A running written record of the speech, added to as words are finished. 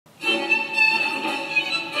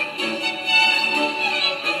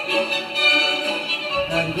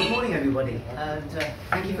everybody, and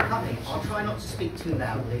thank you for coming. I'll try not to speak too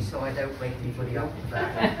loudly so I don't wake anybody up.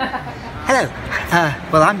 Hello,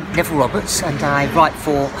 well I'm Neville Roberts and I write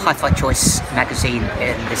for Hi-Fi Choice magazine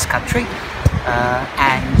in this country,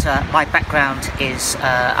 and my background is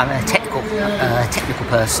I'm a technical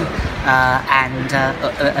person and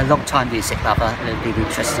a long-time music lover, and I've been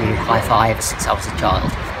interested in hi-fi ever since I was a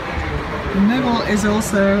child. Neville is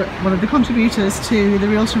also one of the contributors to the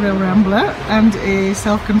Reel-to-Reel Rambler and a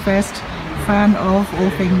self-confessed fan of all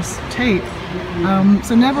things tape.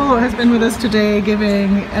 So Neville has been with us today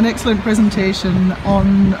giving an excellent presentation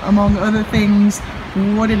on, among other things,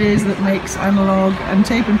 what it is that makes analog and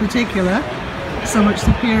tape in particular so much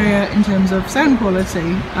superior in terms of sound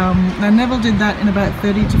quality. Now Neville did that in about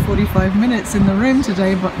 30 to 45 minutes in the room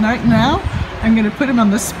today, but right now I'm going to put him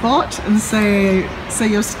on the spot and say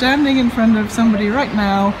you're standing in front of somebody right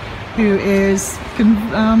now who is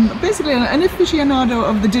basically an aficionado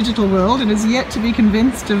of the digital world and is yet to be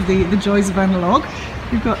convinced of the joys of analog.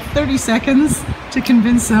 You've got 30 seconds to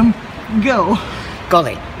convince them. Go.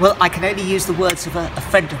 Golly, well I can only use the words of a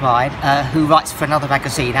friend of mine who writes for another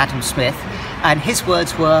magazine, Adam Smith, and his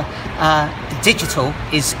words were, digital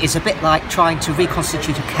is a bit like trying to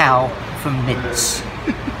reconstitute a cow from mince.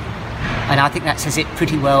 And I think that says it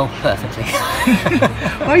pretty well, perfectly.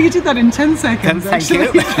 Well, you did that in 10 seconds. Thank actually.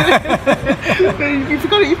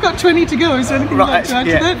 you. You've got 20 to go. Is there anything you'd like to add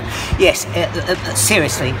to that? Yes,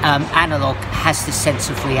 seriously, analog has this sense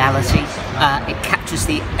of reality. It captures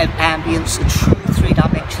the ambience, the true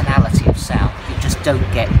three-dimensionality of sound you just don't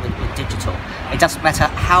get with digital. It doesn't matter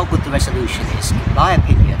how good the resolution is. In my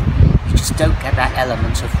opinion, you just don't get that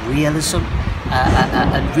element of realism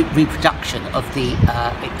and reproduction of the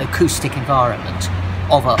acoustic environment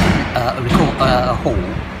of a hall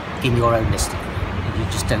in your own listening room. You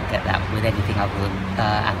just don't get that with anything other than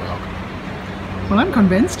analog. Well, I'm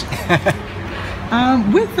convinced.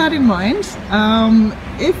 With that in mind,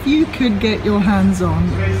 if you could get your hands on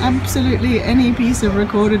absolutely any piece of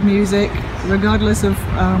recorded music, regardless of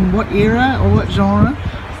what era or what genre,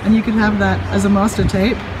 and you could have that as a master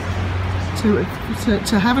tape to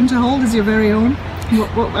have and to hold as your very own.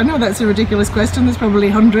 I know that's a ridiculous question, there's probably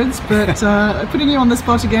hundreds, but putting you on the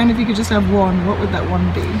spot again, if you could just have one, what would that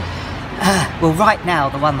one be? Well, right now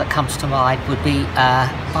the one that comes to mind would be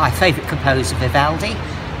my favourite composer, Vivaldi,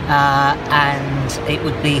 and it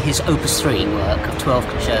would be his Opus 3 work of 12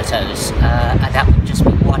 concertos, and that would just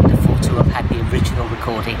be wonderful to have had the original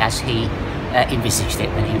recording as he envisaged it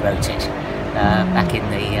when he wrote it. Back in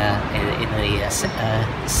the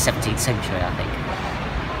 17th century, I think.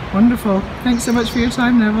 Wonderful. Thanks so much for your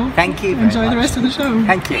time, Neville. Thank you very Enjoy much. the rest of the show.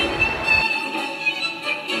 Thank you.